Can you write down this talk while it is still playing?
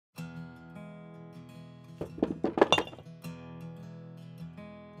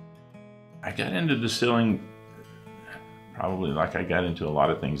I got into distilling probably like I got into a lot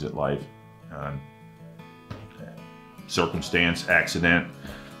of things in life. Circumstance, accident.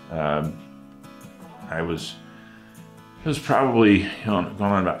 It was probably going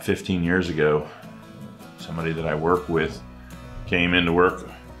on about 15 years ago. Somebody that I work with came into work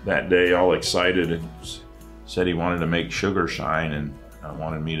that day all excited and said he wanted to make sugar shine and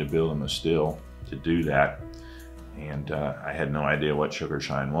wanted me to build him a still to do that. And I had no idea what sugar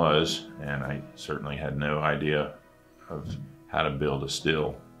shine was, and I certainly had no idea of how to build a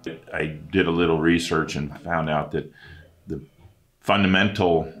still. I did a little research and found out that the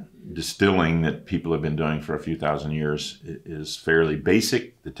fundamental distilling that people have been doing for a few thousand years is fairly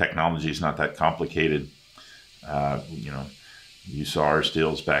basic. The technology is not that complicated. You know, you saw our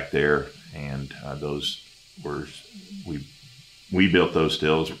stills back there, and those were, we built those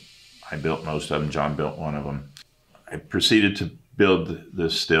stills. I built most of them. John built one of them. I proceeded to build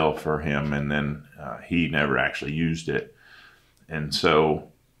this still for him, and then he never actually used it. And so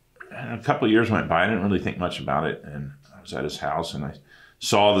a couple of years went by. I didn't really think much about it, and I was at his house, and I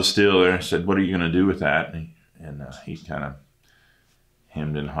saw the still there. I said, "What are you going to do with that?" And he kind of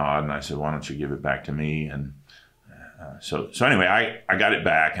hemmed and hawed, and I said, "Why don't you give it back to me?" And so anyway, I got it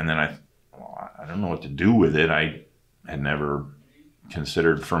back, and then I don't know what to do with it. I had never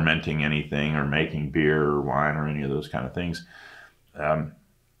considered fermenting anything or making beer or wine or any of those kind of things.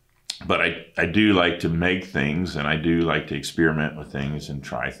 But I do like to make things, and I do like to experiment with things and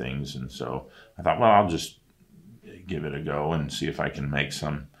try things. And so I thought, well, I'll just give it a go and see if I can make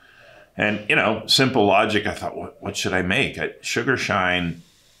some. And, you know, simple logic, I thought, what should I make? Sugar shine,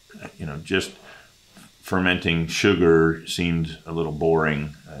 you know, just fermenting sugar seemed a little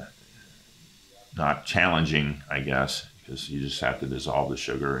boring, not challenging, I guess, because you just have to dissolve the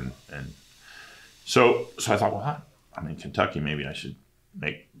sugar. And so I thought, well, I'm in Kentucky, maybe I should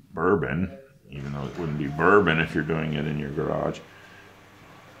make bourbon, even though it wouldn't be bourbon if you're doing it in your garage.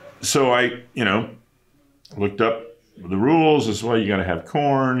 So I, you know, looked up the rules as well. You got to have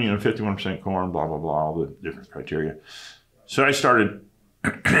corn, you know, 51% corn, blah, blah, blah, all the different criteria. So I started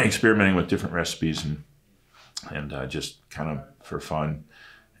experimenting with different recipes and just kind of for fun.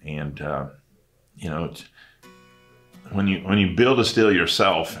 And, you know, when you build a still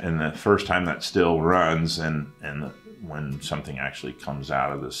yourself, and the first time that still runs, and when something actually comes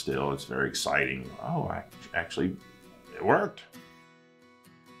out of the still, it's very exciting. Oh, actually, it worked.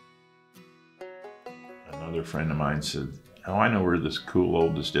 Another friend of mine said, "Oh, I know where this cool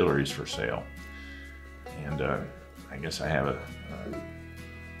old distillery is for sale." And I guess I have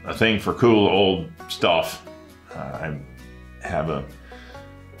a thing for cool old stuff. I have a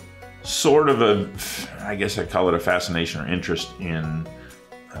sort of I guess I call it a fascination or interest in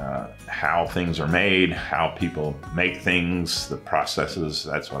how things are made, how people make things, the processes.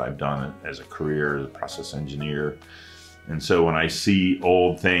 That's what I've done as a career, as a process engineer. And so when I see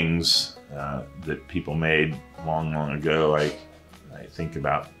old things that people made long, long ago, I think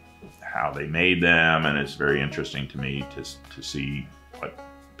about how they made them, and it's very interesting to me to see what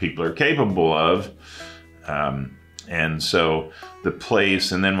people are capable of. And so the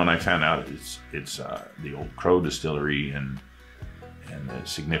place, and then when I found out it's the Old Crow Distillery, and the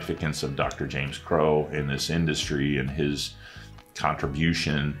significance of Dr. James Crow in this industry and his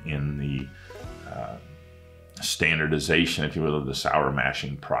contribution in the standardization, if you will, of the sour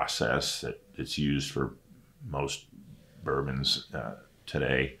mashing process that's used for most bourbons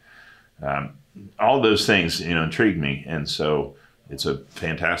today. All those things, you know, intrigued me, and so it's a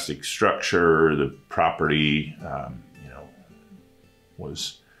fantastic structure. The property, you know,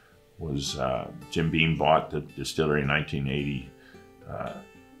 was Jim Beam bought the distillery in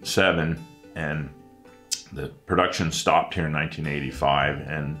 1987, and the production stopped here in 1985,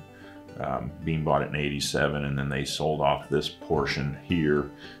 and Beam bought it in 87, and then they sold off this portion here,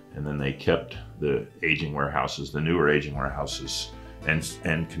 and then they kept the aging warehouses, the newer aging warehouses,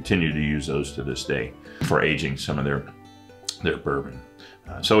 and continue to use those to this day for aging some of their bourbon.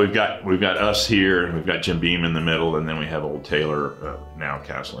 So we've got us here, and we've got Jim Beam in the middle, and then we have Old Taylor, now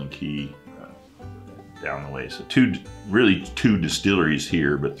Castle and Key, down the way. So really two distilleries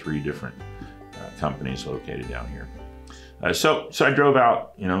here, but three different companies located down here. So I drove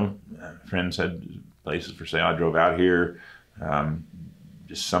out, you know, friends had places for sale. I drove out here,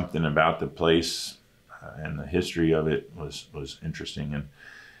 just something about the place and the history of it was interesting.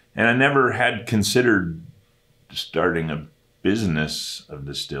 And I never had considered starting a business of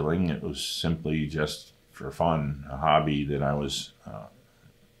distilling. It was simply just for fun, a hobby that I was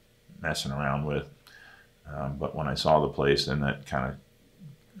messing around with. But when I saw the place, then that kind of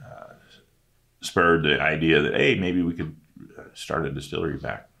spurred the idea that, hey, maybe we could start a distillery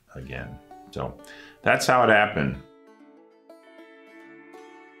back again. So that's how it happened.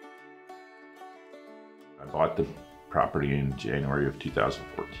 I bought the property in January of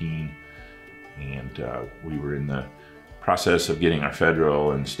 2014, and we were in the process of getting our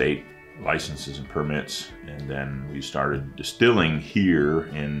federal and state licenses and permits, and then we started distilling here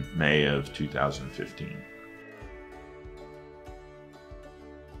in May of 2015.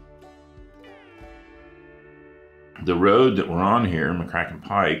 The road that we're on here, McCracken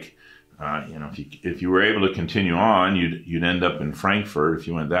Pike, you know, if you were able to continue on, you'd end up in Frankfurt if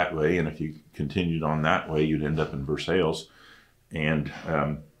you went that way, and if you continued on that way, you'd end up in Versailles. And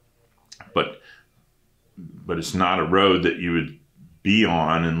but it's not a road that you would be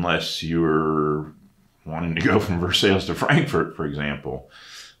on unless you were wanting to go from Versailles to Frankfurt, for example.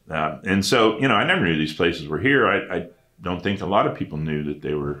 And so, you know, I never knew these places were here. I don't think a lot of people knew that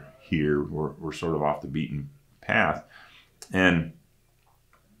they were here. We're sort of off the beaten path. And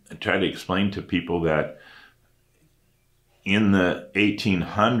I try to explain to people that in the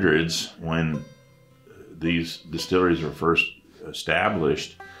 1800s, when these distilleries were first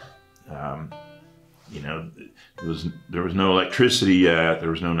established, you know, there was no electricity yet,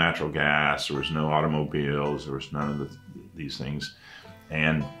 there was no natural gas, there was no automobiles, there was none of these things.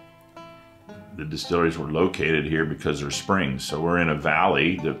 And the distilleries were located here because they're springs. So we're in a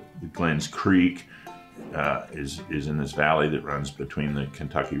valley. The Glens Creek is in this valley that runs between the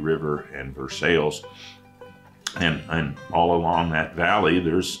Kentucky River and Versailles. And all along that valley,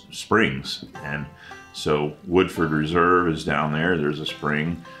 there's springs. And so Woodford Reserve is down there. There's a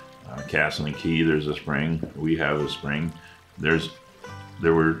spring. Castle and Key, there's a spring. We have a spring. There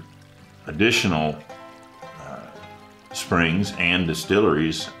were additional springs and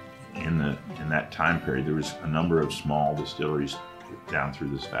distilleries in that time period. There was a number of small distilleries down through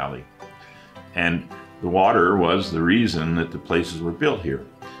this valley. And the water was the reason that the places were built here.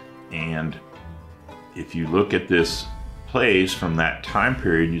 And if you look at this place from that time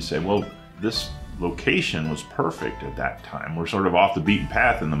period, you say, well, this location was perfect at that time. We're sort of off the beaten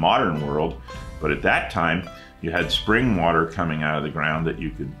path in the modern world, but at that time you had spring water coming out of the ground that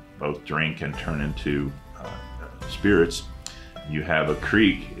you could both drink and turn into spirits. You have a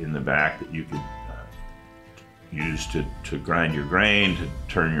creek in the back that you could use to grind your grain, to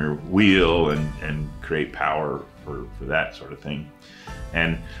turn your wheel and create power for that sort of thing.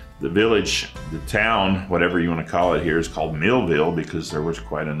 And the village, the town, whatever you want to call it here, is called Millville because there was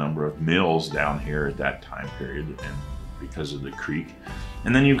quite a number of mills down here at that time period and because of the creek.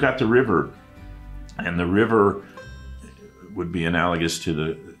 And then you've got the river, and the river would be analogous to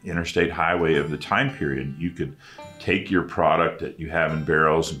the interstate highway of the time period. You could take your product that you have in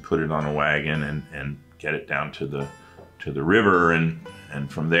barrels and put it on a wagon and get it down to the river, and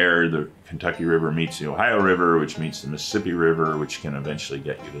from there the Kentucky River meets the Ohio River, which meets the Mississippi River, which can eventually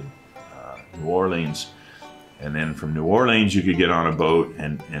get you to New Orleans. And then from New Orleans you could get on a boat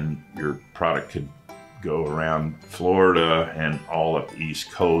and your product could go around Florida and all up the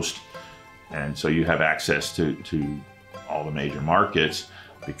East Coast. And so you have access to all the major markets,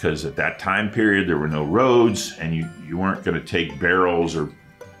 because at that time period there were no roads, and you weren't going to take barrels or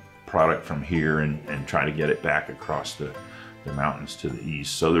product from here and try to get it back across the mountains to the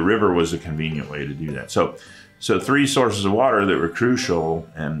east. So the river was a convenient way to do that. So three sources of water that were crucial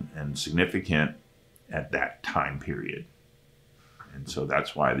and significant at that time period. And so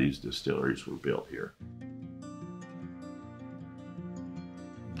that's why these distilleries were built here.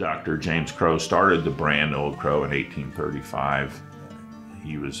 Dr. James Crow started the brand Old Crow in 1835.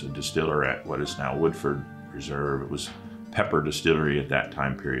 He was a distiller at what is now Woodford Reserve. It was Pepper Distillery at that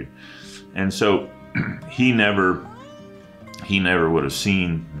time period. And so he never would have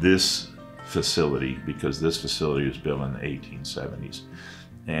seen this facility, because this facility was built in the 1870s.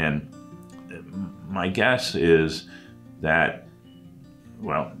 And my guess is that,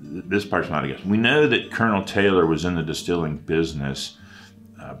 well, this part's not a guess. We know that Colonel Taylor was in the distilling business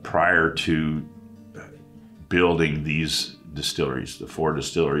prior to building these distilleries, the 4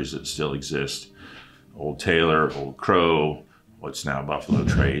 distilleries that still exist: Old Taylor, Old Crow, what's now Buffalo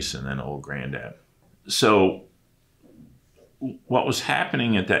Trace, and then Old Grandad. So what was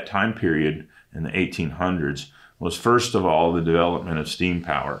happening at that time period in the 1800s was, first of all, the development of steam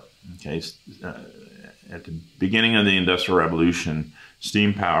power. Okay, at the beginning of the Industrial Revolution,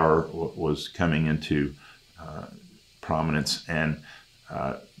 steam power was coming into prominence, and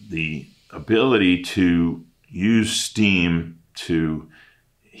the ability to use steam to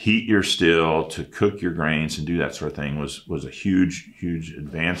heat your still, to cook your grains and do that sort of thing was a huge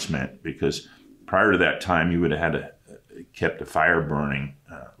advancement, because prior to that time you would have had kept a fire burning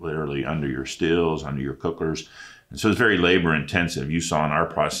literally under your stills, under your cookers. And so it's very labor intensive. You saw in our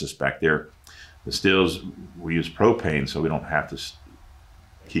process back there, The stills, we use propane, so we don't have to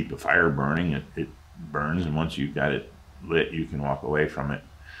keep the fire burning. It burns, and once you've got it lit, you can walk away from it.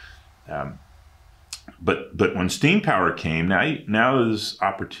 But when steam power came, now there's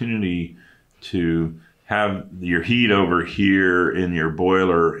opportunity to have your heat over here in your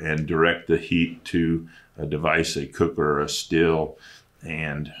boiler and direct the heat to a device, a cooker, or a still,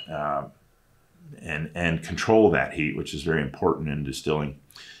 and control that heat, which is very important in distilling.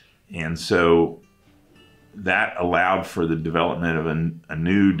 And so that allowed for the development of a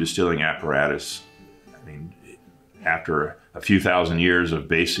new distilling apparatus. I mean, after a few thousand years of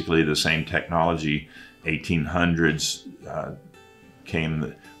basically the same technology, 1800s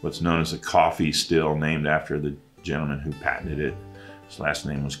came what's known as a coffee still, named after the gentleman who patented it. His last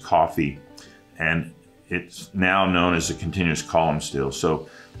name was Coffee, and it's now known as a continuous column still. So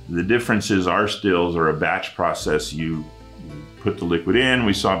the difference is our stills are a batch process. You put the liquid in,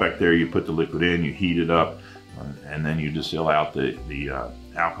 we saw back there, you put the liquid in, you heat it up, and then you distill out the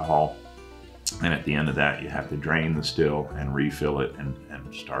alcohol. And at the end of that, you have to drain the still and refill it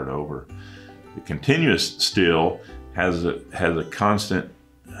and start over. The continuous still has a constant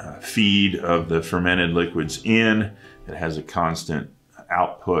feed of the fermented liquids in. It has a constant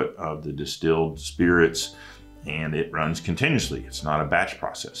output of the distilled spirits, and it runs continuously. It's not a batch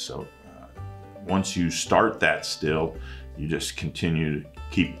process. So once you start that still, you just continue to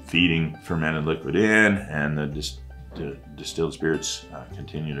keep feeding fermented liquid in, and the distilled spirits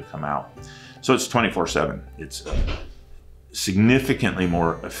continue to come out. So it's 24/7. It's significantly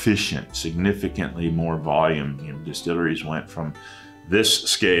more efficient, significantly more volume. You know, distilleries went from this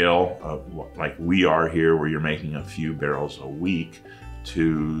scale of like we are here, where you're making a few barrels a week,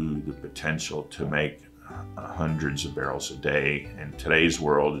 to the potential to make hundreds of barrels a day. In today's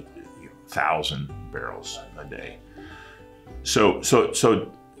world, 1,000 barrels a day. So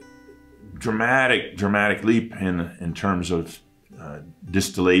dramatic leap in terms of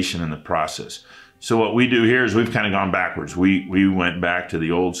distillation in the process. So what we do here is we've kind of gone backwards. We went back to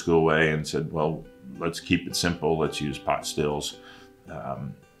the old school way and said, well, let's keep it simple. Let's use pot stills.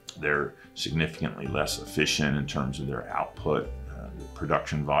 They're significantly less efficient in terms of their output. The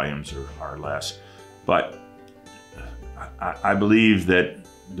production volumes are less. But I believe that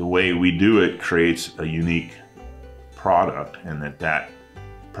the way we do it creates a unique product, and that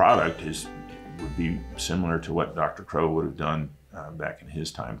product would be similar to what Dr. Crow would have done back in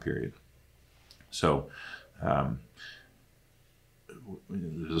his time period. So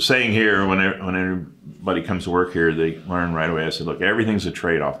there's a saying here, when everybody comes to work here, they learn right away. I said, look, everything's a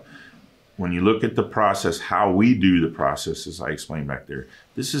trade-off. When you look at the process, how we do the process, as I explained back there,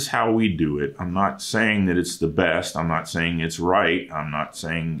 this is how we do it. I'm not saying that it's the best. I'm not saying it's right. I'm not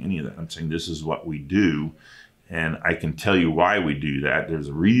saying any of that. I'm saying this is what we do. And I can tell you why we do that. There's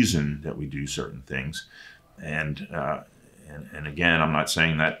a reason that we do certain things. And again, I'm not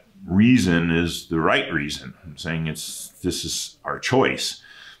saying that reason is the right reason. I'm saying this is our choice.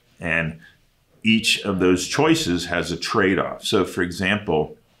 And each of those choices has a trade-off. So for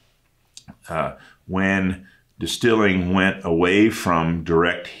example, when distilling went away from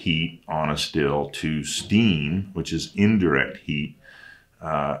direct heat on a still to steam, which is indirect heat,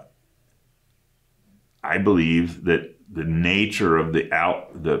 I believe that the nature of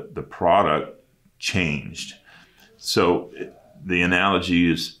the product changed. So the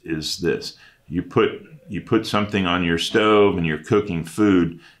analogy is this: you put something on your stove and you're cooking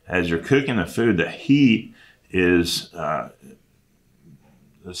food. As you're cooking the food, the heat is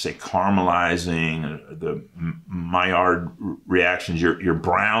let's say caramelizing, the Maillard reactions. You're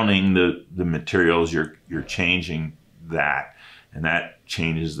browning the materials. You're changing that, and that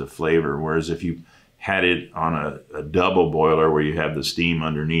changes the flavor. Whereas if you had it on a double boiler where you have the steam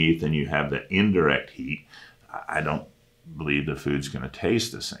underneath and you have the indirect heat, I don't believe the food's going to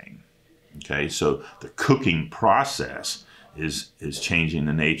taste the same. Okay, so the cooking process is changing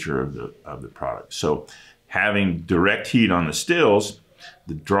the nature of the product. So having direct heat on the stills,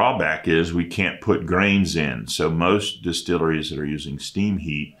 the drawback is we can't put grains in. So most distilleries that are using steam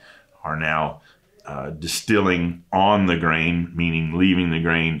heat are now distilling on the grain, meaning leaving the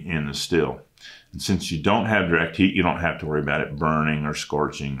grain in the still. And since you don't have direct heat, you don't have to worry about it burning or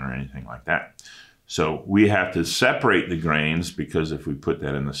scorching or anything like that. So we have to separate the grains, because if we put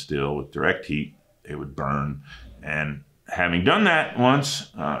that in the still with direct heat, it would burn. And having done that once,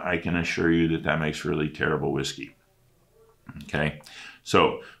 I can assure you that makes really terrible whiskey. Okay,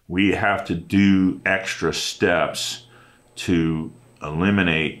 so we have to do extra steps to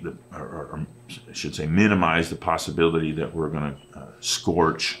eliminate, or I should say minimize the possibility that we're going to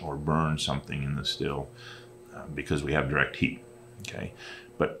scorch or burn something in the still because we have direct heat. Okay,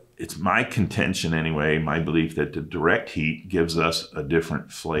 but it's my contention anyway, my belief that the direct heat gives us a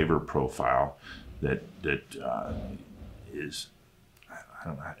different flavor profile that is, I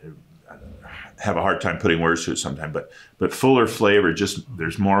don't know, I have a hard time putting words to it sometimes, but fuller flavor, just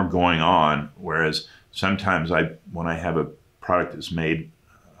there's more going on. Whereas sometimes when I have a product that's made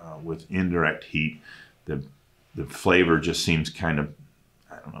with indirect heat, the flavor just seems kind of,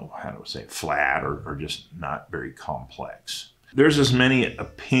 I don't know how to say it, flat or just not very complex. There's as many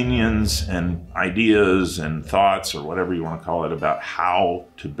opinions and ideas and thoughts, or whatever you want to call it, about how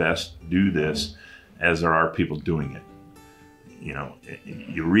to best do this as there are people doing it. You know,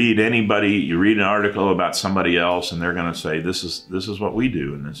 you read an article about somebody else, and they're going to say, this is what we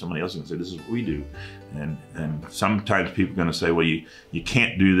do, and then somebody else is going to say, this is what we do, and sometimes people are going to say, well, you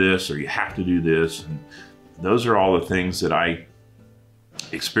can't do this, or you have to do this, and those are all the things that I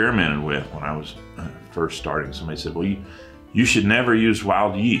experimented with when I was first starting. Somebody said, well, you should never use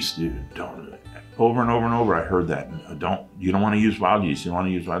wild yeast. Don't. Over and over and over, I heard that. You don't want to use wild yeast. You don't want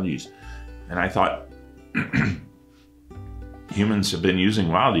to use wild yeast. And I thought, humans have been using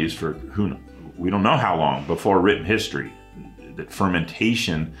wild yeast for we don't know how long before written history. That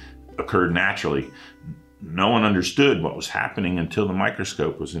fermentation occurred naturally. No one understood what was happening until the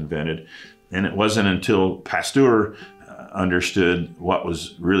microscope was invented. And it wasn't until Pasteur understood what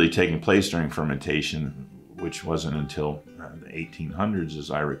was really taking place during fermentation, which wasn't until the 1800s,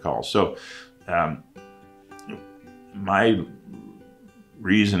 as I recall. So my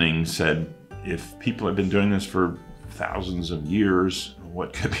reasoning said, if people have been doing this for thousands of years,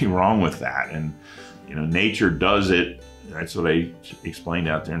 what could be wrong with that? And you know, nature does it. That's what I explained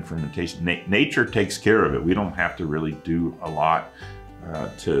out there in fermentation. Nature takes care of it. We don't have to really do a lot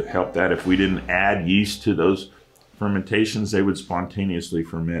to help that. If we didn't add yeast to those fermentations, they would spontaneously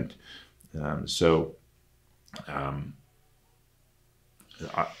ferment.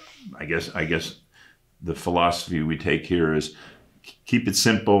 I guess the philosophy we take here is keep it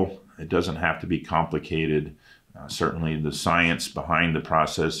simple. It doesn't have to be complicated. Certainly the science behind the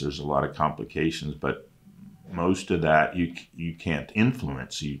process, there's a lot of complications, but most of that you can't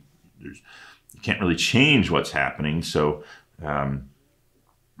influence. You can't really change what's happening. So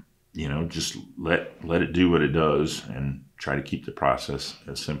you know, just let it do what it does and try to keep the process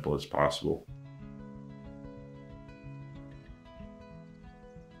as simple as possible.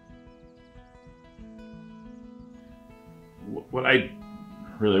 What I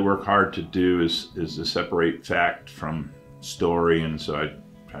really work hard to do is to separate fact from story, and so I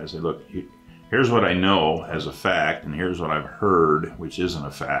try to say, look, here's what I know as a fact, and here's what I've heard, which isn't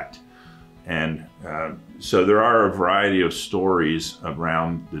a fact. And so there are a variety of stories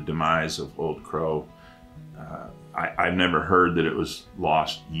around the demise of Old Crow. I've never heard that it was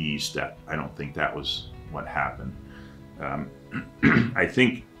lost yeast. I don't think that was what happened. I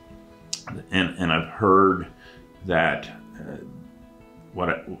think, and I've heard that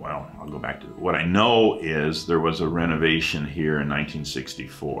I'll go back to it. What I know is there was a renovation here in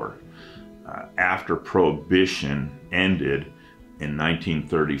 1964. After Prohibition ended in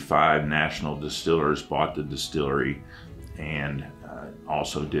 1935, National Distillers bought the distillery and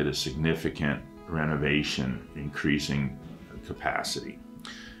also did a significant renovation, increasing capacity.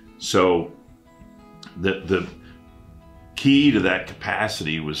 So the key to that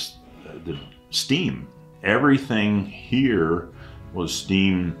capacity was the steam. Everything here was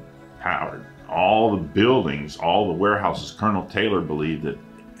steam powered. All the buildings, all the warehouses, Colonel Taylor believed that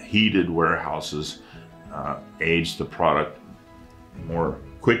heated warehouses aged the product more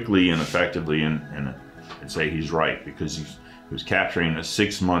quickly and effectively, and I'd say he's right, because he was capturing a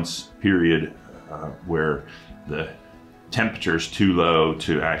 6 months period where the temperature is too low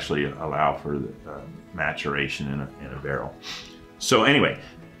to actually allow for the maturation in a barrel. So anyway,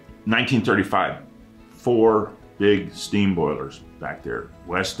 1935, 4 big steam boilers back there,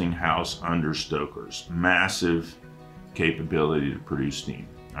 Westinghouse understokers, massive capability to produce steam.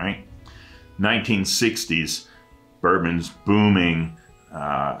 All right, 1960s, bourbon's booming.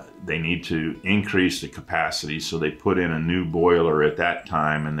 They need to increase the capacity, so they put in a new boiler at that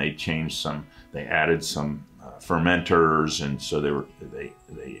time, and they added some fermenters, and so they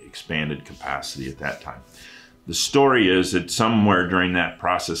expanded capacity at that time. The story is that somewhere during that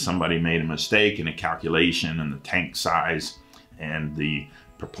process, somebody made a mistake in a calculation, and the tank size and the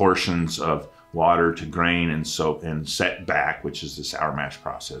proportions of water to grain and set back, which is the sour mash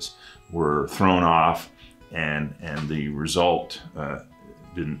process, were thrown off, and the result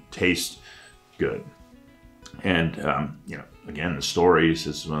didn't taste good. And you know, again, the story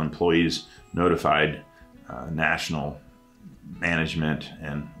is when employees notified national management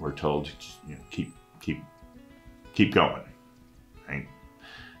and were told, you know, keep going, right?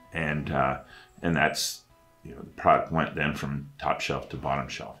 and that's, you know, the product went then from top shelf to bottom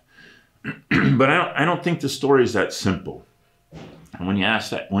shelf. But I don't think the story is that simple. And when you ask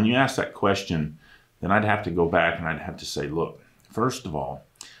that question, then I'd have to go back and I'd have to say, look, first of all,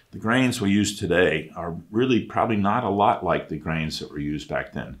 the grains we use today are really probably not a lot like the grains that were used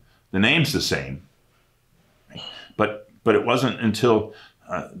back then. The name's the same, but it wasn't until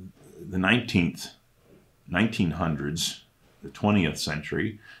the 1900s, the 20th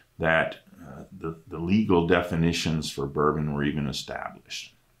century, that the legal definitions for bourbon were even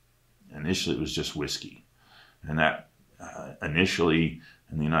established. Initially, it was just whiskey. And that initially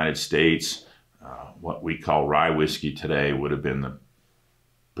in the United States, what we call rye whiskey today would have been the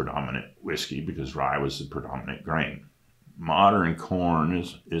predominant whiskey, because rye was the predominant grain. Modern corn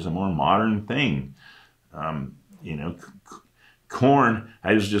is a more modern thing. You know, corn,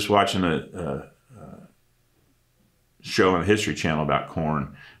 I was just watching a show on the History Channel about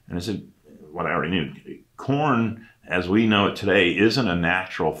corn, and I said what I already knew. Corn, as we know it today, isn't a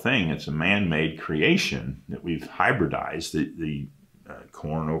natural thing. It's a man-made creation that we've hybridized the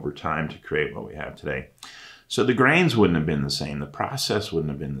corn over time to create what we have today. So the grains wouldn't have been the same. The process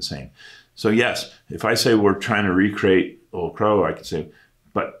wouldn't have been the same. So yes, if I say we're trying to recreate Old Crow, I could say,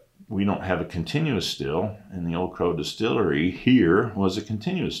 but we don't have a continuous still, and the Old Crow Distillery here was a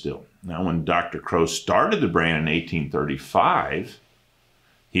continuous still. Now, when Dr. Crow started the brand in 1835,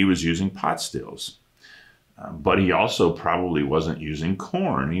 he was using pot stills. But he also probably wasn't using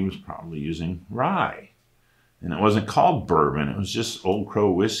corn. He was probably using rye. And it wasn't called bourbon. It was just Old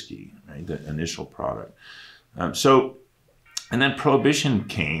Crow whiskey, right? The initial product. And then Prohibition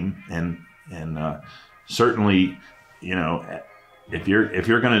came, and certainly, you know, if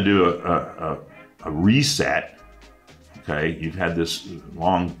you're going to do a reset, okay, you've had this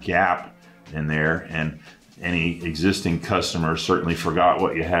long gap in there, and any existing customer certainly forgot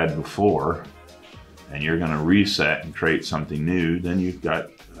what you had before, and you're going to reset and create something new, then you've got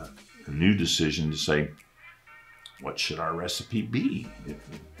a new decision to say, what should our recipe be? If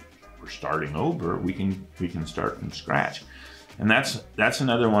we're starting over, we can start from scratch. And that's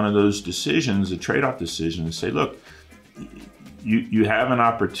another one of those decisions, a trade-off decision, to say, look, you have an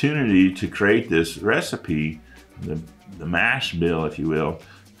opportunity to create this recipe, the mash bill, if you will,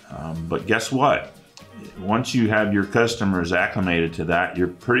 but guess what? Once you have your customers acclimated to that, you're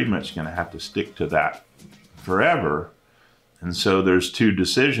pretty much going to have to stick to that forever. And so there's two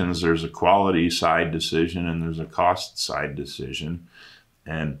decisions. There's a quality side decision and there's a cost side decision.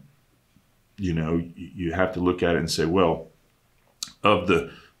 And, you know, you have to look at it and say, well, of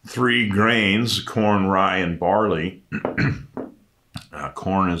the three grains, corn, rye, and barley,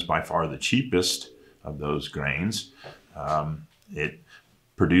 corn is by far the cheapest of those grains. It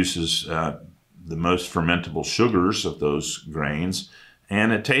produces the most fermentable sugars of those grains,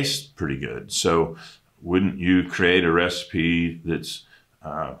 and it tastes pretty good. So wouldn't you create a recipe that's,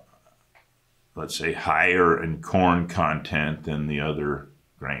 let's say, higher in corn content than the other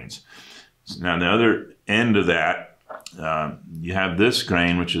grains? Now, the other end of that, you have this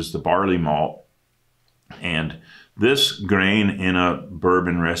grain, which is the barley malt, and this grain in a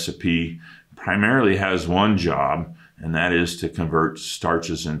bourbon recipe primarily has one job, and that is to convert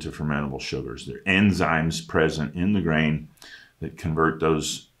starches into fermentable sugars. There are enzymes present in the grain that convert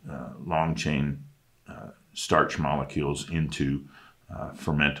those long chain starch molecules into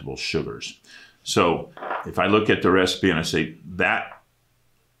fermentable sugars. So if I look at the recipe and I say that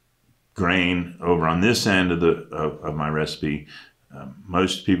grain over on this end of my recipe,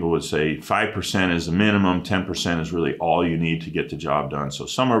 most people would say 5% is the minimum, 10% is really all you need to get the job done. So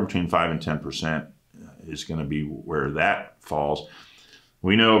somewhere between 5 and 10% is going to be where that falls.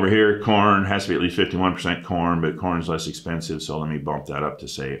 We know over here corn has to be at least 51% corn, but corn is less expensive, so let me bump that up to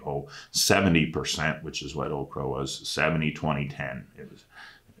say, 70%, which is what Old Crow was, 70, 20, 10.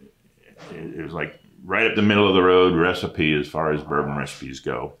 It was like right up the middle of the road recipe as far as bourbon recipes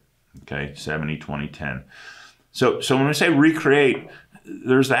go. Okay, 70, 20, 10. So when we say recreate,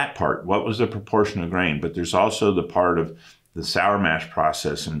 there's that part. What was the proportion of grain? But there's also the part of the sour mash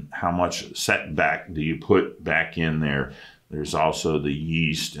process and how much setback do you put back in there. There's also the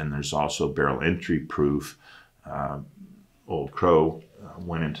yeast, and there's also barrel entry proof. Old Crow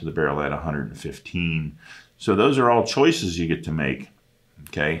went into the barrel at 115. So those are all choices you get to make,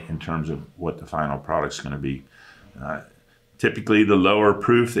 okay, in terms of what the final product's going to be. Typically, the lower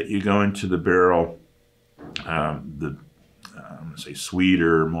proof that you go into the barrel, I'm going to say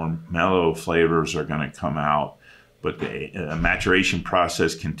sweeter, more mellow flavors are going to come out, but the maturation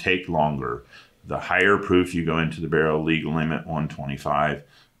process can take longer. The higher proof you go into the barrel, legal limit 125,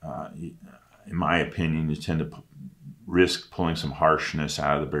 in my opinion, you tend to risk pulling some harshness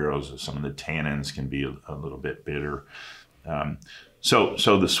out of the barrels. Some of the tannins can be a little bit bitter. So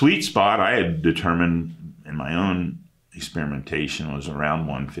the sweet spot I had determined in my own experimentation was around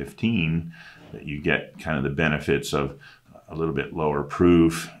 115, that you get kind of the benefits of a little bit lower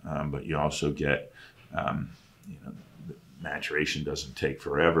proof, but you also get, the maturation doesn't take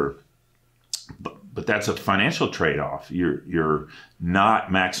forever. But that's a financial trade-off. You're not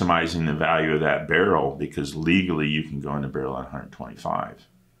maximizing the value of that barrel, because legally you can go in the barrel at 125,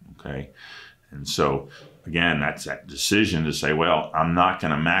 okay? And so, again, that's that decision to say, well, I'm not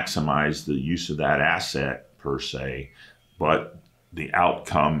going to maximize the use of that asset per se, but the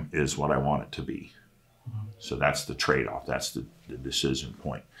outcome is what I want it to be. So that's the trade-off. That's the decision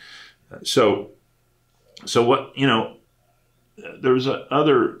point. So what, there's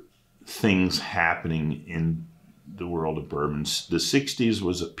other things happening in the world of bourbons. The 60s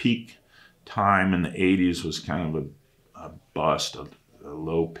was a peak time, and the 80s was kind of a bust, a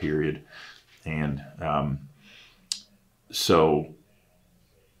low period. And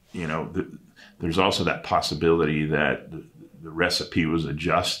there's also that possibility that the recipe was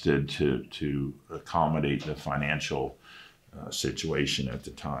adjusted to accommodate the financial situation at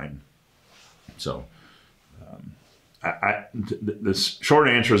the time. So the short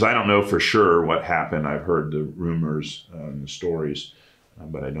answer is I don't know for sure what happened. I've heard the rumors and the stories,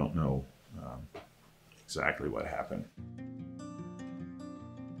 but I don't know exactly what happened.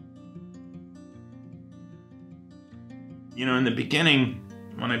 In the beginning,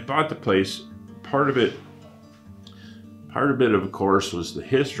 when I bought the place, part of it, of course, was the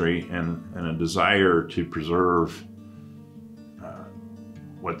history and a desire to preserve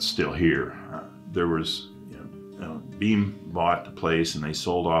what's still here. There was, Beam bought the place and they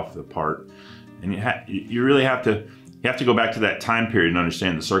sold off the part, and you really have to go back to that time period and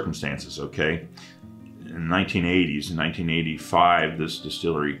understand the circumstances. Okay, in the 1980s, in 1985, this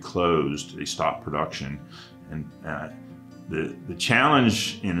distillery closed. They stopped production, and the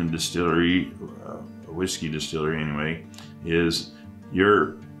challenge in a distillery, a whiskey distillery anyway, is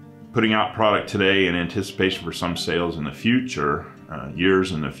you're putting out product today in anticipation for some sales in the future,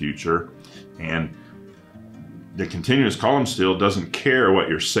 years in the future, and the continuous column still doesn't care what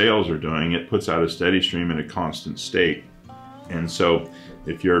your sales are doing. It puts out a steady stream in a constant state. And so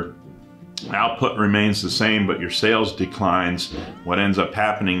if your output remains the same but your sales declines, what ends up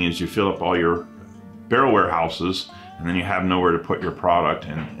happening is you fill up all your barrel warehouses, and then you have nowhere to put your product.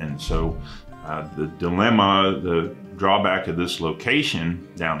 And so the dilemma, the drawback of this location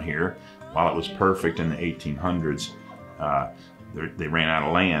down here, while it was perfect in the 1800s, they ran out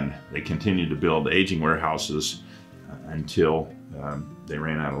of land. They continued to build aging warehouses until they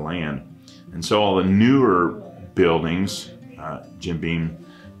ran out of land. And so all the newer buildings, Jim Beam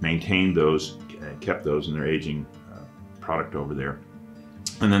maintained those, kept those in their aging product over there.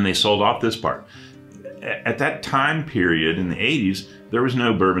 And then they sold off this part. At that time period in the 80s, there was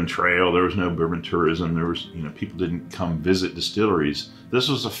no bourbon trail, there was no bourbon tourism, there was, people didn't come visit distilleries. This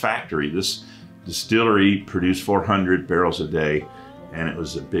was a factory. This distillery produced 400 barrels a day, and it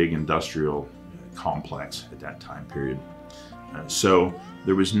was a big industrial complex at that time period. So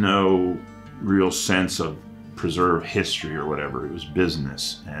there was no real sense of preserve history or whatever. It was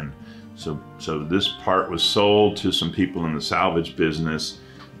business. And so this part was sold to some people in the salvage business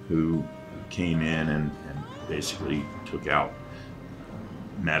who came in and basically took out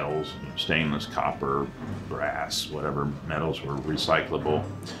metals, stainless, copper, brass, whatever metals were recyclable,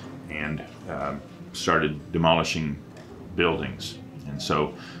 and started demolishing buildings. And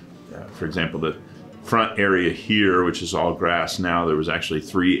so, for example, the front area here, which is all grass now, there was actually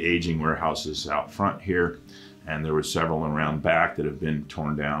 3 aging warehouses out front here, and there were several around back that have been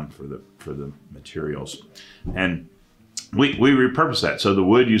torn down for the materials. And we repurposed that. So the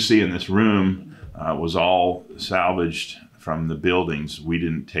wood you see in this room was all salvaged from the buildings. We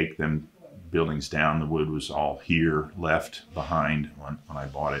didn't take them buildings down. The wood was all here, left behind when I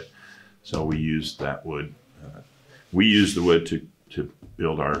bought it. So we used that wood. We used the wood to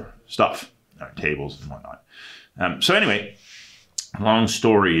build our stuff, our tables and whatnot. So anyway, long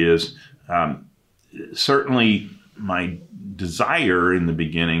story is, certainly my desire in the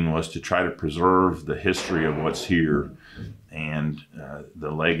beginning was to try to preserve the history of what's here and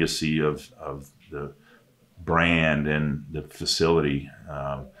the legacy of the brand and the facility.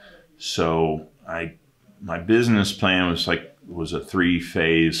 So my business plan was a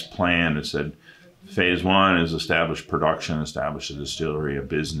 3-phase plan. It said phase 1 is establish production, establish a distillery, a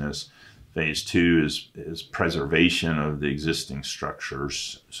business. Phase 2 is preservation of the existing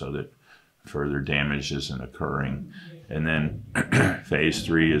structures so that further damage isn't occurring. And then phase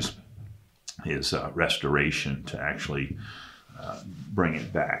 3 is restoration to actually bring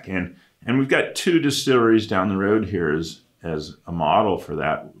it back. And we've got 2 distilleries down the road here as a model for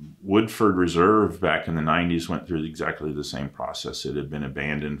that. Woodford Reserve back in the 90s went through exactly the same process. It had been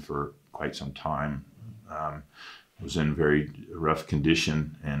abandoned for quite some time, was in very rough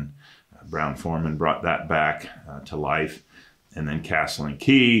condition, and Brown-Forman brought that back to life. And then Castle and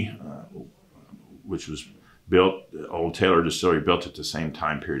Key, which was built, Old Taylor Distillery built at the same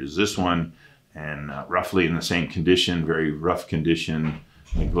time period as this one, and roughly in the same condition, very rough condition,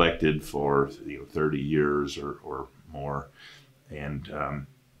 neglected for 30 years or more. And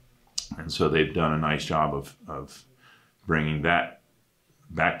so they've done a nice job of bringing that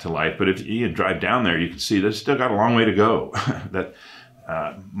back to life. But if you drive down there, you can see they've still got a long way to go. That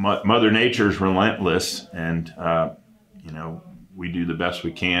Mother Nature's relentless, and you know, we do the best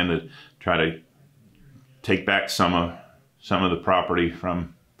we can to try to take back some of the property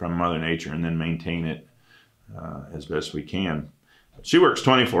from Mother Nature and then maintain it as best we can. She works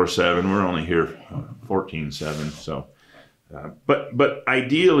 24/7. We're only here 14/7. So, but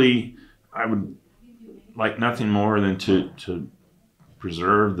ideally, I would like nothing more than to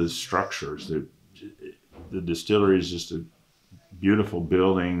preserve the structures. The distillery is just a beautiful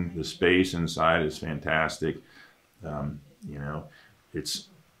building. The space inside is fantastic. You know, it's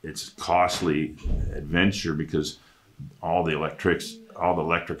a costly adventure because all the electric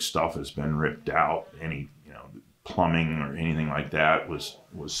stuff has been ripped out. Any plumbing or anything like that was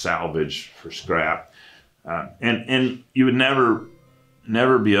salvaged for scrap, and you would never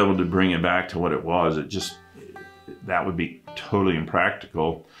be able to bring it back to what it was. That would be totally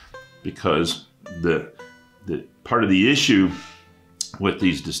impractical, because the part of the issue with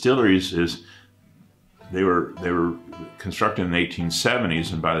these distilleries is they were constructed in the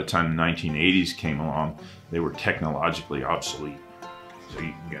 1870s, and by the time the 1980s came along, they were technologically obsolete. So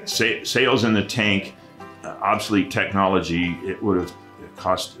you got sales in the tank, obsolete technology. It would have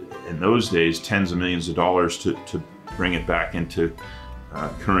cost in those days tens of millions of dollars to bring it back into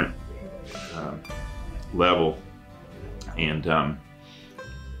current level, and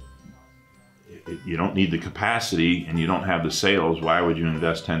you don't need the capacity and you don't have the sales. Why would you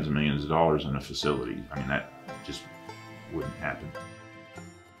invest tens of millions of dollars in a facility? I mean, that just wouldn't happen.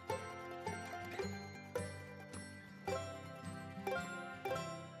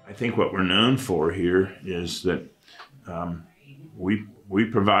 I think what we're known for here is that we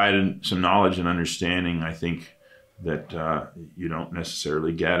provide some knowledge and understanding, I think, that you don't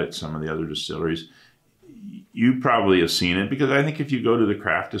necessarily get at some of the other distilleries. You probably have seen it, because I think if you go to the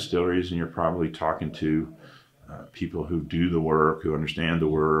craft distilleries and you're probably talking to people who do the work, who understand the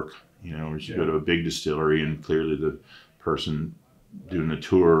work, you know, or you go to a big distillery and clearly the person doing the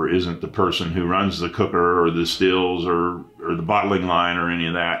tour isn't the person who runs the cooker or the stills or the bottling line or any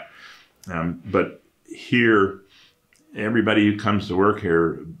of that. But here, everybody who comes to work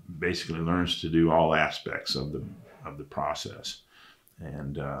here basically learns to do all aspects of the process,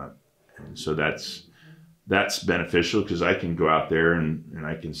 and so that's beneficial, because I can go out there and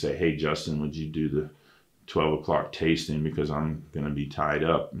I can say, hey, Justin, would you do the 12 o'clock tasting, because I'm going to be tied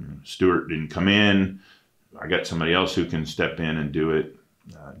up. And Stuart didn't come in. I got somebody else who can step in and do it.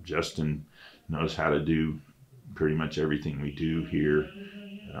 Justin knows how to do pretty much everything we do here.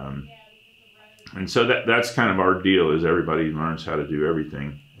 And so that's kind of our deal, is everybody learns how to do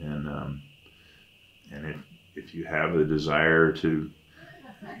everything. And if you have the desire to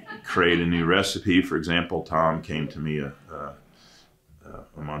create a new recipe, for example, Tom came to me a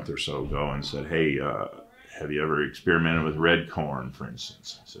month or so ago and said, hey, have you ever experimented with red corn, for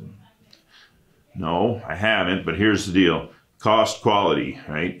instance? I said, no, I haven't, but here's the deal. Cost, quality,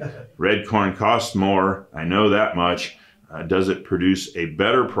 right? Red corn costs more, I know that much. Does it produce a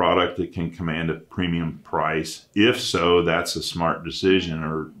better product that can command a premium price? If so, that's a smart decision,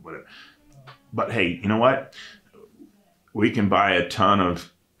 or whatever. But hey, you know what? We can buy a ton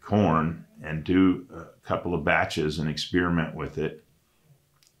of corn and do a couple of batches and experiment with it.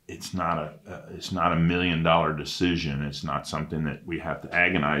 It's not a $1 million decision. It's not something that we have to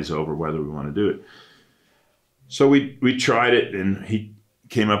agonize over whether we want to do it. So we tried it, and he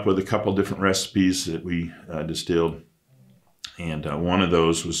came up with a couple different recipes that we distilled. And one of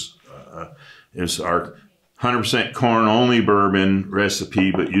those was is our 100% corn only bourbon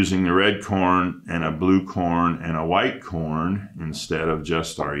recipe, but using the red corn and a blue corn and a white corn instead of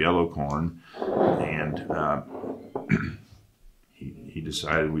just our yellow corn. And he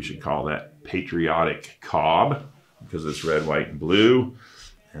decided we should call that Patriotic Cobb, because it's red, white, and blue.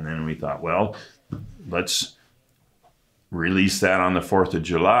 And then we thought, well, let's release that on the 4th of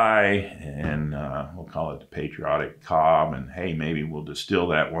July, and we'll call it the Patriotic Cob, and hey, maybe we'll distill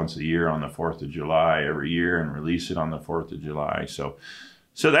that once a year on the 4th of July every year and release it on the 4th of July. So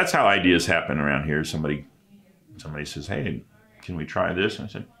that's how ideas happen around here. Somebody says, hey, can we try this? And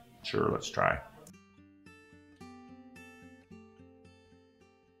I said, sure, let's try.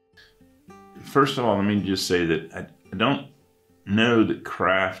 First of all, let me just say that I don't know that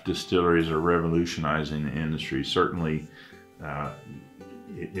craft distilleries are revolutionizing the industry. Certainly,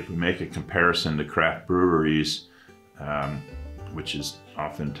 if we make a comparison to craft breweries, which is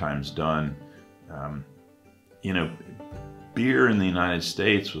oftentimes done, you know, beer in the United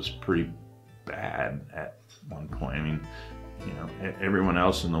States was pretty bad at one point. I mean, you know, everyone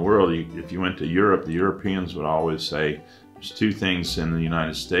else in the world, if you went to Europe, the Europeans would always say, there's two things in the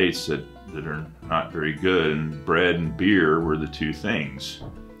United States that are not very good, and bread and beer were the two things.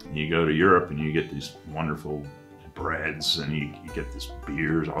 You go to Europe and you get these wonderful breads, and you get these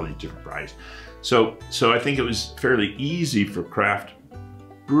beers, all these different varieties. So I think it was fairly easy for craft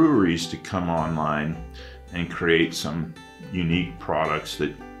breweries to come online and create some unique products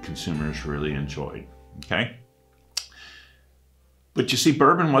that consumers really enjoyed, okay? But you see,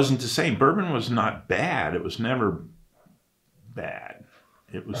 bourbon wasn't the same. Bourbon was not bad. It was never bad.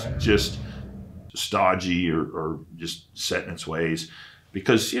 It was just stodgy or just set in its ways.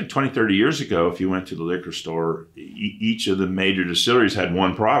 Because 20, 30 years ago, if you went to the liquor store, each of the major distilleries had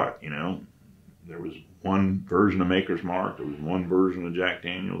one product, you know. There was one version of Maker's Mark, there was one version of Jack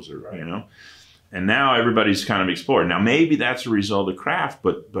Daniels, or, you know. And now everybody's kind of explored. Now, maybe that's a result of craft,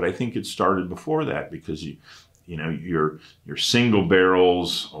 but I think it started before that, because you know, your single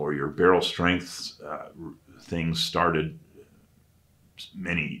barrels or your barrel strength things started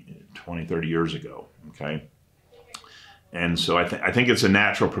many 20, 30 years ago, okay? And so I think it's a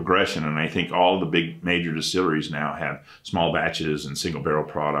natural progression, and I think all the big major distilleries now have small batches and single barrel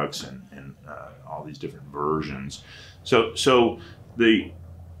products and all these different versions. So the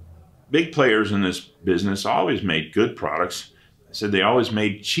big players in this business always made good products. I said they always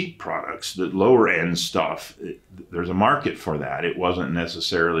made cheap products, the lower end stuff. There's a market for that. It wasn't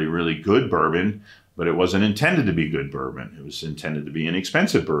necessarily really good bourbon, but it wasn't intended to be good bourbon. It was intended to be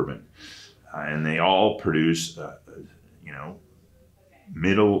inexpensive bourbon. And they all produce, you know,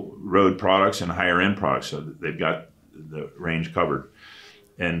 middle road products and higher end products. So they've got the range covered.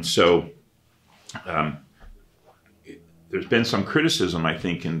 And so there's been some criticism, I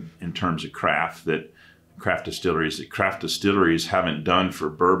think, in terms of craft distilleries haven't done for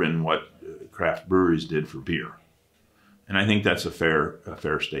bourbon what craft breweries did for beer. And I think that's a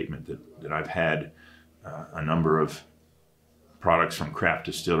fair statement, that I've had a number of products from craft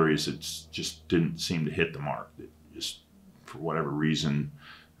distilleries that just didn't seem to hit the mark. That just, for whatever reason,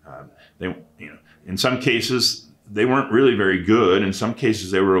 they, you know, in some cases they weren't really very good. In some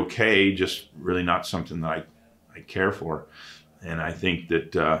cases they were okay, just really not something that I care for. And I think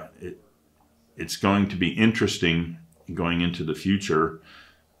that it's going to be interesting going into the future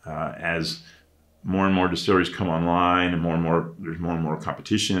as more and more distilleries come online, and there's more and more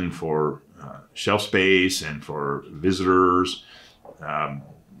competition for shelf space and for visitors,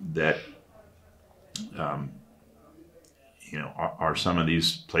 that you know, are some of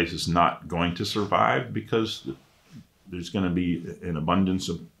these places not going to survive because there's going to be an abundance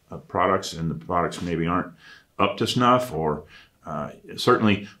of products, and the products maybe aren't up to snuff, or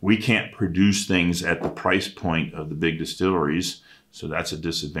certainly we can't produce things at the price point of the big distilleries, so that's a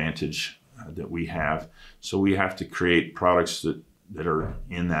disadvantage that we have. So we have to create products that are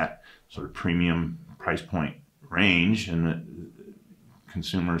in that sort of premium price point range, and that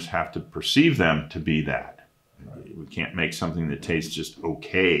consumers have to perceive them to be that. We can't make something that tastes just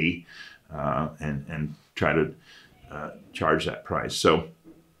okay and try to charge that price. So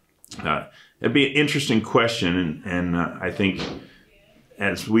it'd be an interesting question, and I think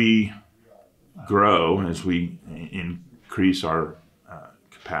as we grow, as we increase our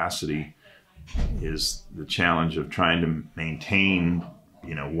capacity, is the challenge of trying to maintain,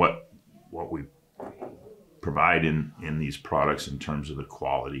 you know, what we provide in these products in terms of the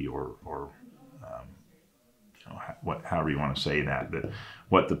quality, or you know, however you want to say that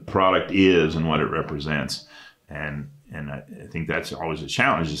what the product is and what it represents. And I think that's always a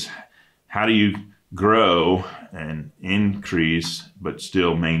challenge, is how do you grow and increase but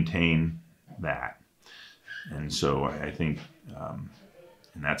still maintain that? And so I think,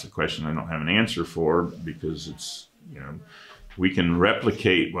 and that's a question I don't have an answer for, because it's, you know, we can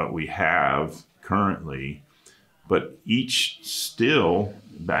replicate what we have currently, but each still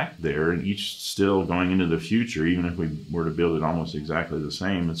back there, and each still going into the future, even if we were to build it almost exactly the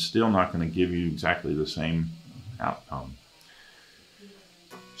same, it's still not going to give you exactly the same outcome.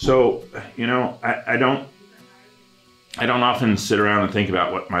 So, you know, I don't often sit around and think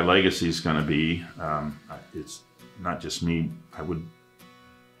about what my legacy is going to be. It's not just me. I would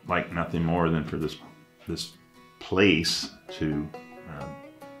like nothing more than for this place to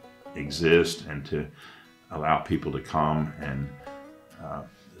exist and to allow people to come. And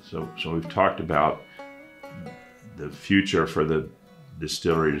so we've talked about the future for the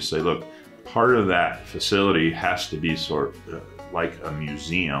distillery, to say, look, part of that facility has to be sort of like a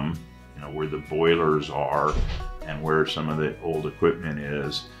museum, you know, where the boilers are and where some of the old equipment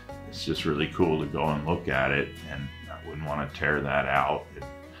is. It's just really cool to go and look at it, and I wouldn't want to tear that out.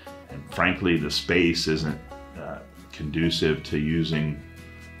 And frankly, the space isn't conducive to using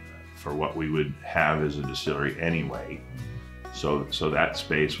for what we would have as a distillery anyway. So that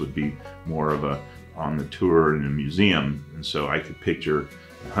space would be more of a on the tour in a museum. And so I could picture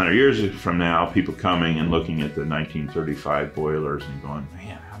 100 years from now, people coming and looking at the 1935 boilers and going,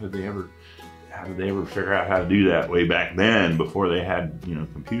 man, how did they ever figure out how to do that way back then, before they had, you know,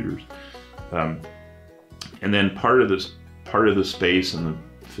 computers? And then part of the space and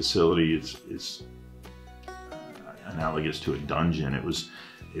the facility is analogous to a dungeon. It was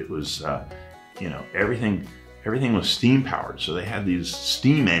you know, everything was steam powered, so they had these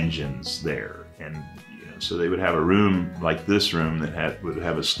steam engines there, and you know, so they would have a room like this room that would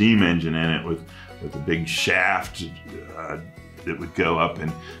have a steam engine in it with a big shaft that would go up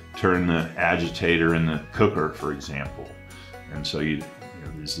and turn the agitator in the cooker, for example. And so you know,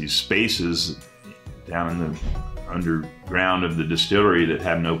 there's these spaces down in the underground of the distillery that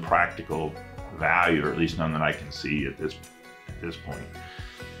have no practical value, or at least none that I can see at this point.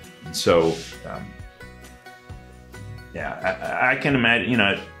 And so, yeah, I can imagine, you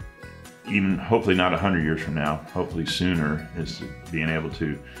know, even hopefully not 100 years from now, hopefully sooner, is being able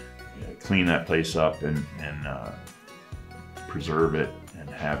to clean that place up and preserve it and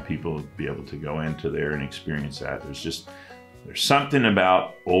have people be able to go into there and experience that. There's something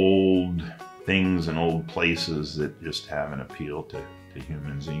about old things and old places that just have an appeal to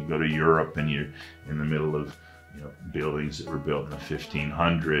humans. And you go to Europe and you're in the middle of, you know, buildings that were built in the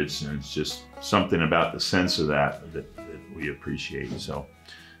 1500s, and it's just something about the sense of that we appreciate. So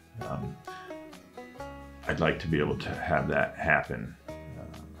I'd like to be able to have that happen,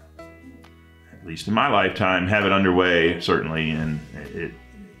 at least in my lifetime, have it underway, certainly, and it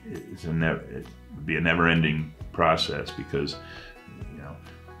would be a never-ending process, because, you know,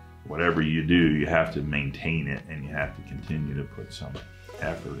 whatever you do, you have to maintain it, and you have to continue to put some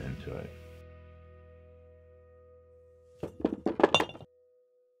effort into it.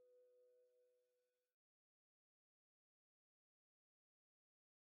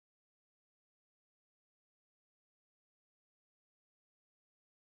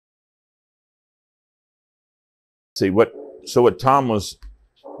 See what Tom was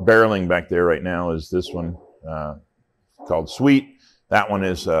barreling back there right now is this one called Sweet. That one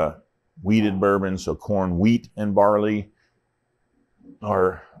is wheated bourbon, so corn, wheat, and barley.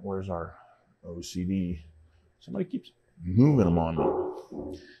 Where's our OCD? Somebody keeps moving them on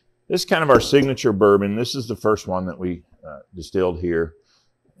me. This is kind of our signature bourbon. This is the first one that we distilled here.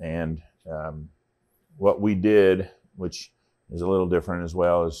 And what we did, which is a little different as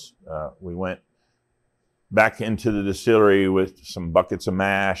well, is we went back into the distillery with some buckets of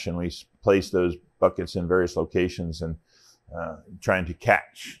mash, and we placed those buckets in various locations, and trying to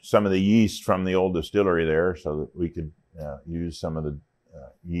catch some of the yeast from the old distillery there so that we could use some of the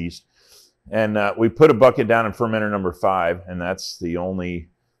yeast. And we put a bucket down in fermenter number 5, and that's the only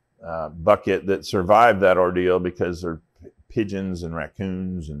bucket that survived that ordeal, because there are pigeons and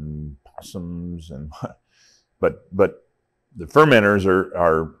raccoons and possums, and but the fermenters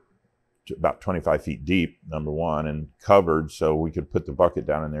are about 25 feet deep, number one, and covered, so we could put the bucket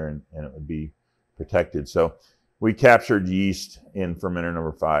down in there and it would be protected. So we captured yeast in fermenter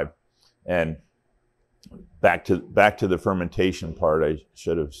number 5. And back to the fermentation part, I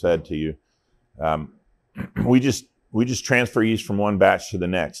should have said to you, we just transfer yeast from one batch to the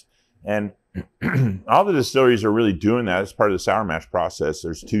next. And all the distilleries are really doing that as part of the sour mash process.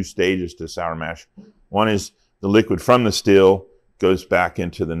 There's 2 stages to sour mash. One is the liquid from the still goes back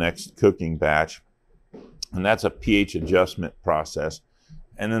into the next cooking batch, and that's a pH adjustment process.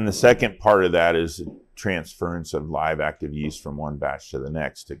 And then the second part of that is transference of live active yeast from one batch to the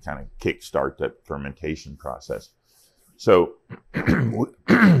next to kind of kickstart that fermentation process. So,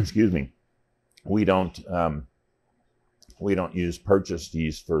 excuse me, we don't use purchased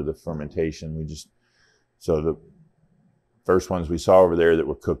yeast for the fermentation. So the first ones we saw over there that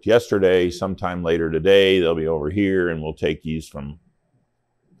were cooked yesterday, sometime later today, they'll be over here, and we'll take yeast from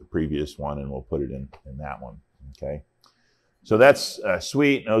the previous one and we'll put it in that one, okay? So that's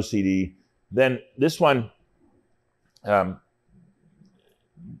sweet and OCD. Then this one,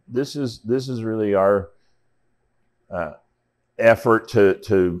 this is really our effort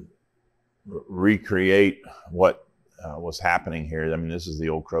to recreate what was happening here. I mean, this is the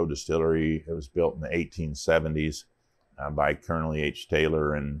Old Crow Distillery. It was built in the 1870s by Colonel H.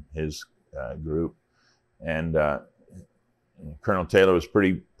 Taylor and his group. And Colonel Taylor was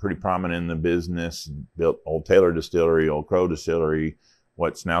pretty prominent in the business. Built Old Taylor Distillery, Old Crow Distillery,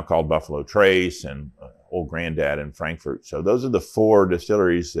 what's now called Buffalo Trace, and Old Granddad in Frankfurt. So those are the 4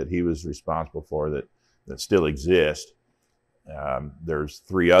 distilleries that he was responsible for that still exist. There's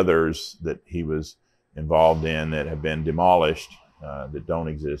 3 others that he was involved in that have been demolished, that don't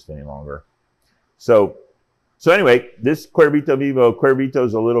exist any longer. So anyway, this Cuervito Vivo, Cuervito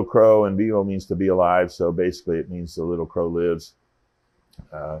is a little crow, and Vivo means to be alive. So basically it means the little crow lives.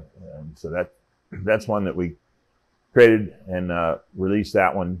 And so that's one that we created and released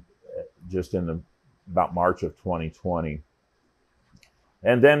that one just in about March of 2020.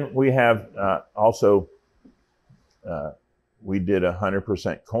 And then we have also, we did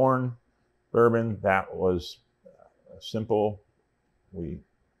 100% corn bourbon. That was simple.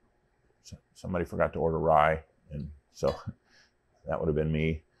 Somebody forgot to order rye, and so that would have been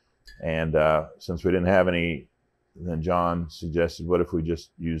me. And since we didn't have any, then John suggested, what if we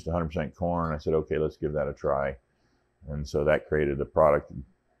just used 100% corn? I said, okay, let's give that a try. And so that created a product,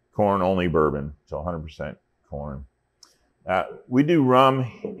 corn only bourbon, so 100% corn. We do rum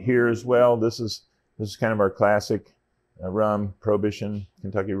here as well. This is kind of our classic rum, Prohibition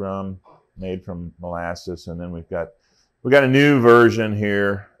Kentucky rum, made from molasses. And then we got a new version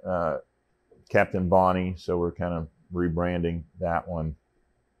here, Captain Bonnie. So we're kind of rebranding that one.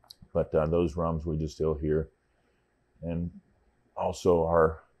 But those rums we distill here. And also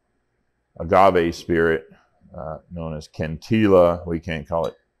our agave spirit, known as Kentila. We can't call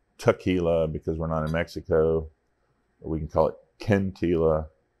it tequila because we're not in Mexico. But we can call it Kentila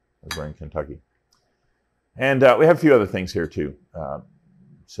because we're in Kentucky. And we have a few other things here too.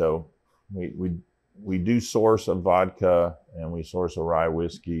 So we do source a vodka, and we source a rye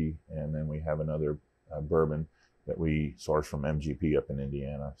whiskey, and then we have another bourbon that we source from MGP up in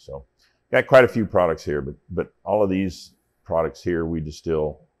Indiana. So got quite a few products here, but all of these products here we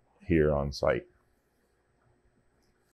distill here on site.